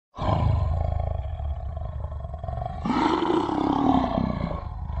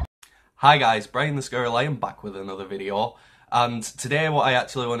Hi guys, Brian the Squirrel. I am back with another video, and today what I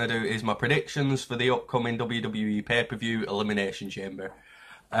actually want to do is my predictions for the upcoming WWE PPV Elimination Chamber.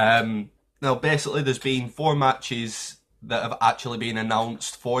 Now basically there's been 4 matches that have actually been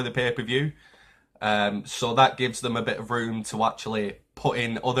announced for the pay-per-view, so that gives them a bit of room to actually put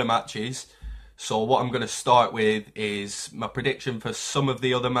in other matches. So what I'm going to start with is my prediction for some of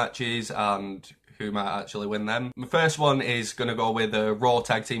the other matches and who might actually win them. My first one is going to go with the Raw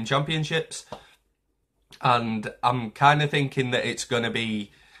Tag Team Championships, and I'm kind of thinking that it's going to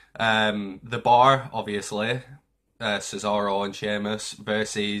be The Bar, obviously, Cesaro and Sheamus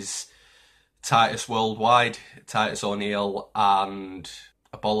versus Titus Worldwide, Titus O'Neil and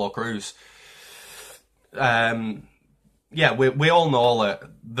Apollo Crews. Yeah, we all know that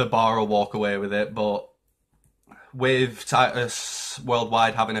The Bar will walk away with it, but with Titus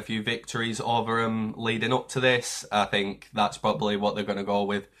Worldwide having a few victories over him leading up to this, I think that's probably what they're going to go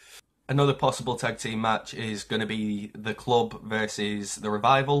with. Another possible tag team match is going to be The Club versus The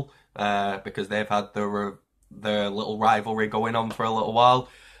Revival, because they've had their little rivalry going on for a little while.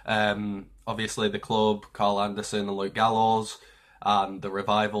 Obviously The Club, Carl Anderson and Luke Gallows, and The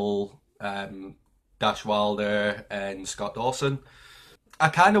Revival, Dash Wilder and Scott Dawson. I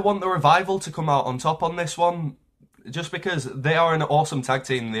kind of want The Revival to come out on top on this one, just because they are an awesome tag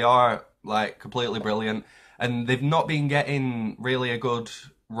team. They are like completely brilliant, and they've not been getting really a good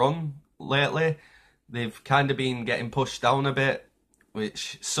run lately. They've kind of been getting pushed down a bit,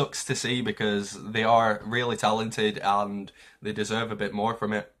 which sucks to see because they are really talented and they deserve a bit more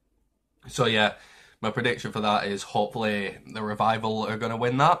from it. So yeah, my prediction for that is hopefully The Revival are going to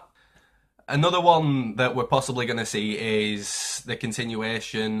win that. Another one that we're possibly going to see is the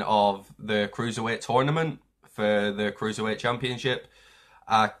continuation of the Cruiserweight tournament for the Cruiserweight Championship.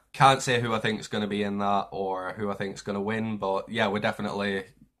 I can't say who I think is going to be in that or who I think is going to win, but yeah, we're definitely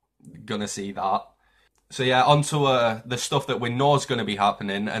going to see that. So yeah, onto the stuff that we know is going to be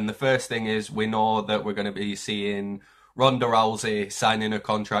happening, and the first thing is we know that we're going to be seeing Ronda Rousey signing a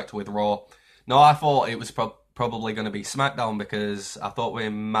contract with Raw. Now, I thought it was probably going to be SmackDown, because I thought we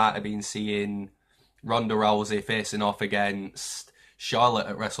might have been seeing Ronda Rousey facing off against Charlotte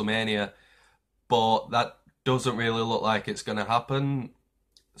at WrestleMania, but that doesn't really look like it's going to happen.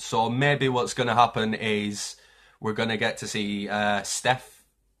 So maybe what's going to happen is we're going to get to see Steph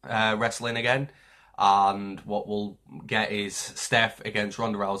wrestling again, and what we'll get is Steph against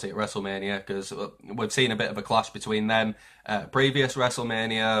Ronda Rousey at WrestleMania, because we've seen a bit of a clash between them at previous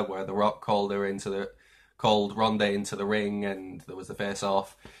WrestleMania where The Rock called Ronda into the ring and there was the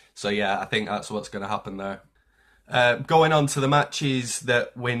face-off. So yeah, I think that's what's going to happen there. Going on to the matches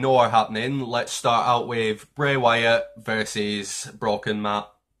that we know are happening, let's start out with Bray Wyatt versus Broken Matt,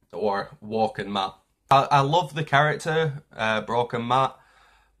 or Walking Matt. I love the character, Broken Matt,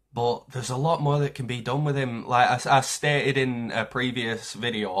 but there's a lot more that can be done with him. Like I stated in a previous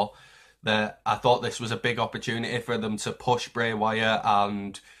video that I thought this was a big opportunity for them to push Bray Wyatt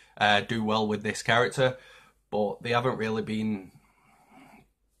and do well with this character, but they haven't really been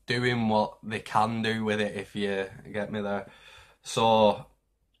doing what they can do with it, if you get me there. So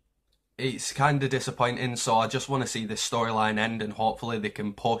it's kind of disappointing, so I just want to see this storyline end, and hopefully they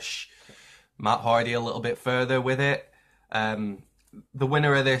can push Matt Hardy a little bit further with it. The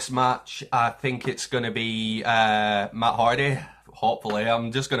winner of this match, I think it's going to be Matt Hardy. Hopefully,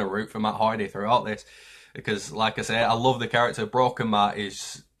 I'm just going to root for Matt Hardy throughout this, because like I say, I love the character. Broken Matt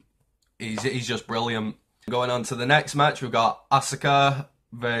he's just brilliant. Going on to the next match, we've got Asuka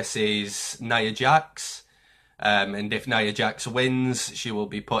versus Nia Jax, and if Nia Jax wins, she will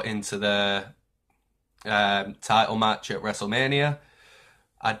be put into the title match at WrestleMania.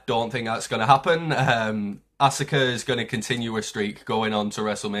 I don't think that's going to happen. Asuka is going to continue her streak going on to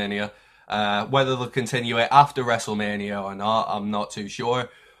WrestleMania. Whether they'll continue it after WrestleMania or not, I'm not too sure.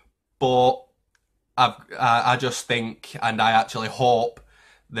 But I just think, and I actually hope,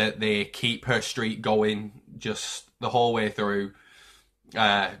 that they keep her streak going just the whole way through,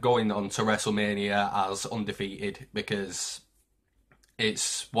 going on to WrestleMania as undefeated, because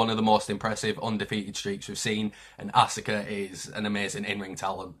it's one of the most impressive undefeated streaks we've seen, and Asuka is an amazing in-ring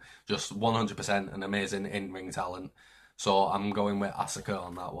talent. Just 100% an amazing in-ring talent. So I'm going with Asuka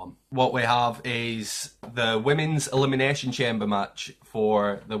on that one. What we have is the Women's Elimination Chamber match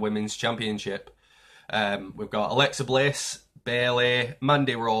for the Women's Championship. We've got Alexa Bliss, Bayley,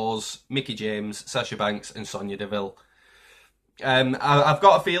 Mandy Rose, Mickie James, Sasha Banks and Sonya Deville. I've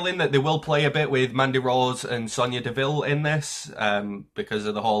got a feeling that they will play a bit with Mandy Rose and Sonya Deville in this, because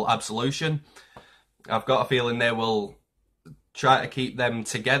of the whole absolution. I've got a feeling they will try to keep them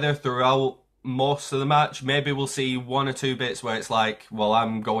together throughout most of the match. Maybe we'll see one or two bits where it's like, well,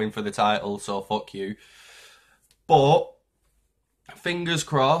 I'm going for the title, so fuck you. But fingers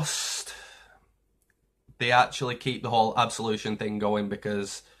crossed they actually keep the whole absolution thing going,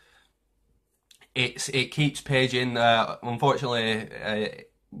 because it keeps Paige in. Unfortunately,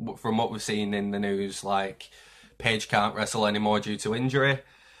 from what we've seen in the news, like, Paige can't wrestle anymore due to injury.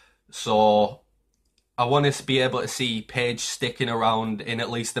 So I want to be able to see Paige sticking around in at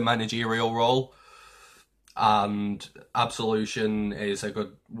least the managerial role, and absolution is a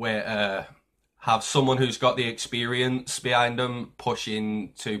good way to have someone who's got the experience behind them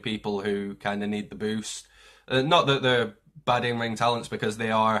pushing to people who kind of need the boost. Not that they're bad in-ring talents, because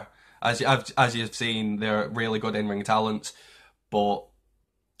they are, as you've seen, they're really good in-ring talents, but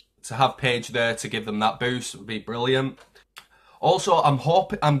to have Paige there to give them that boost would be brilliant. Also,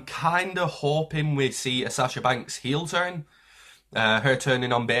 I'm kind of hoping we see a Sasha Banks heel turn. Her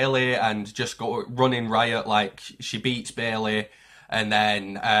turning on Bayley and just running riot, like she beats Bayley, and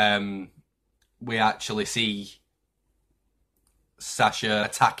then we actually see Sasha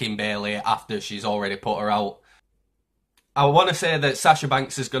attacking Bayley after she's already put her out. I want to say that Sasha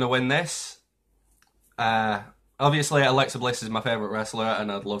Banks is going to win this. Obviously, Alexa Bliss is my favourite wrestler,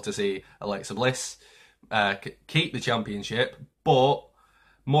 and I'd love to see Alexa Bliss keep the championship. But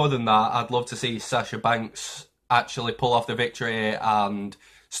more than that, I'd love to see Sasha Banks actually pull off the victory and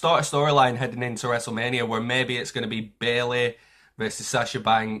start a storyline heading into WrestleMania where maybe it's going to be Bayley versus Sasha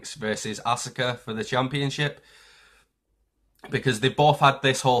Banks versus Asuka for the championship. Because they've both had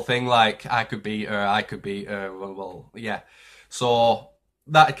this whole thing like, I could beat her. Well, yeah. So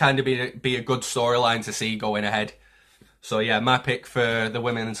that'd kind of be a good storyline to see going ahead. So yeah, my pick for the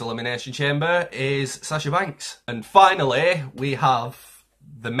Women's Elimination Chamber is Sasha Banks. And finally, we have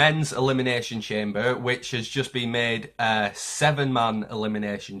the Men's Elimination Chamber, which has just been made a 7-man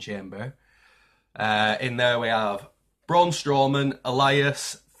Elimination Chamber. In there we have Braun Strowman,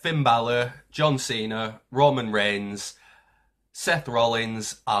 Elias, Finn Balor, John Cena, Roman Reigns, Seth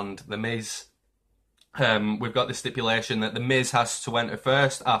Rollins, and The Miz. We've got the stipulation that The Miz has to enter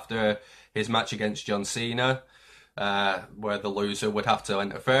first after his match against John Cena, where the loser would have to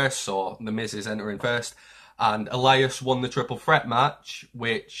enter first, so The Miz is entering first. And Elias won the triple threat match,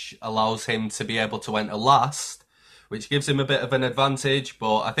 which allows him to be able to enter last, which gives him a bit of an advantage,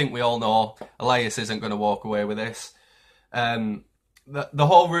 but I think we all know Elias isn't going to walk away with this. The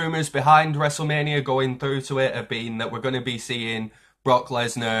whole rumours behind WrestleMania going through to it have been that we're going to be seeing Brock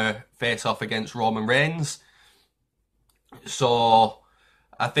Lesnar face off against Roman Reigns. So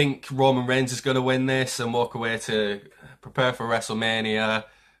I think Roman Reigns is going to win this and walk away to prepare for WrestleMania,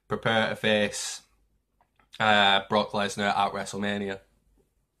 prepare to face Brock Lesnar at WrestleMania.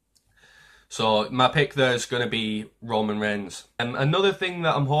 So my pick there is going to be Roman Reigns. Another thing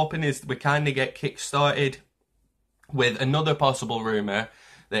that I'm hoping is we kind of get kick-started with another possible rumour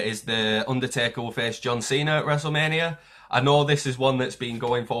that is the Undertaker will face John Cena at WrestleMania. I know this is one that's been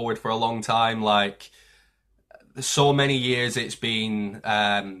going forward for a long time, like so many years it's been,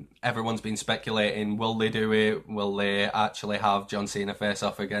 everyone's been speculating, will they do it? Will they actually have John Cena face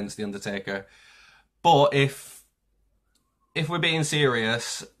off against The Undertaker? But if we're being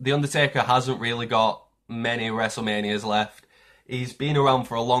serious, The Undertaker hasn't really got many WrestleManias left. He's been around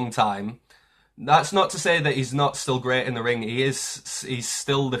for a long time. That's not to say that he's not still great in the ring. He's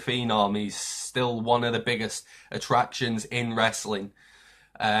still the phenom. He's still one of the biggest attractions in wrestling.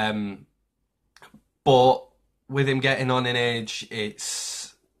 But with him getting on in age,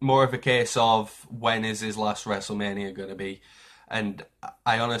 it's more of a case of when is his last WrestleMania going to be? And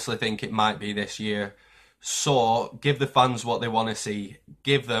I honestly think it might be this year. So give the fans what they want to see.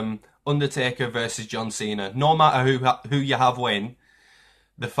 Give them Undertaker versus John Cena. No matter who you have win,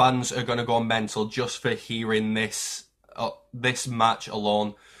 the fans are going to go mental just for hearing this match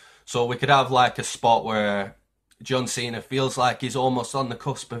alone. So we could have like a spot where John Cena feels like he's almost on the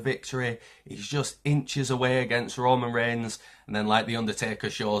cusp of victory. He's just inches away against Roman Reigns. And then like The Undertaker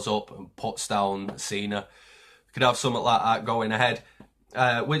shows up and puts down Cena. We could have something like that going ahead,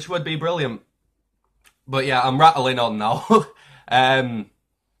 which would be brilliant. But yeah, I'm rattling on now.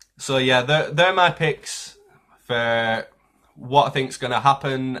 So yeah, they're my picks for what I think's going to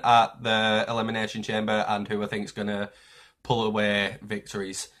happen at the Elimination Chamber and who I think's going to pull away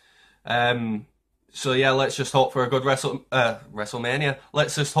victories. So yeah, let's just hope for a good WrestleMania.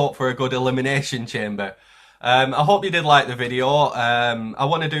 Let's just hope for a good Elimination Chamber. I hope you did like the video. I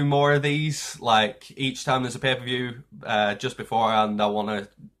want to do more of these, like each time there's a pay-per-view, just beforehand I want to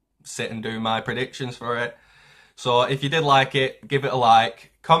sit and do my predictions for it. So if you did like it, give it a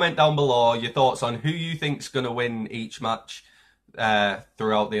like. Comment down below your thoughts on who you think's going to win each match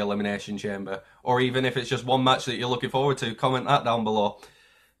throughout the Elimination Chamber. Or even if it's just one match that you're looking forward to, comment that down below.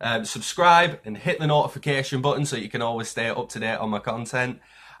 Subscribe and hit the notification button so you can always stay up to date on my content.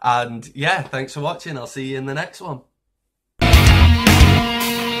 And yeah, thanks for watching. I'll see you in the next one.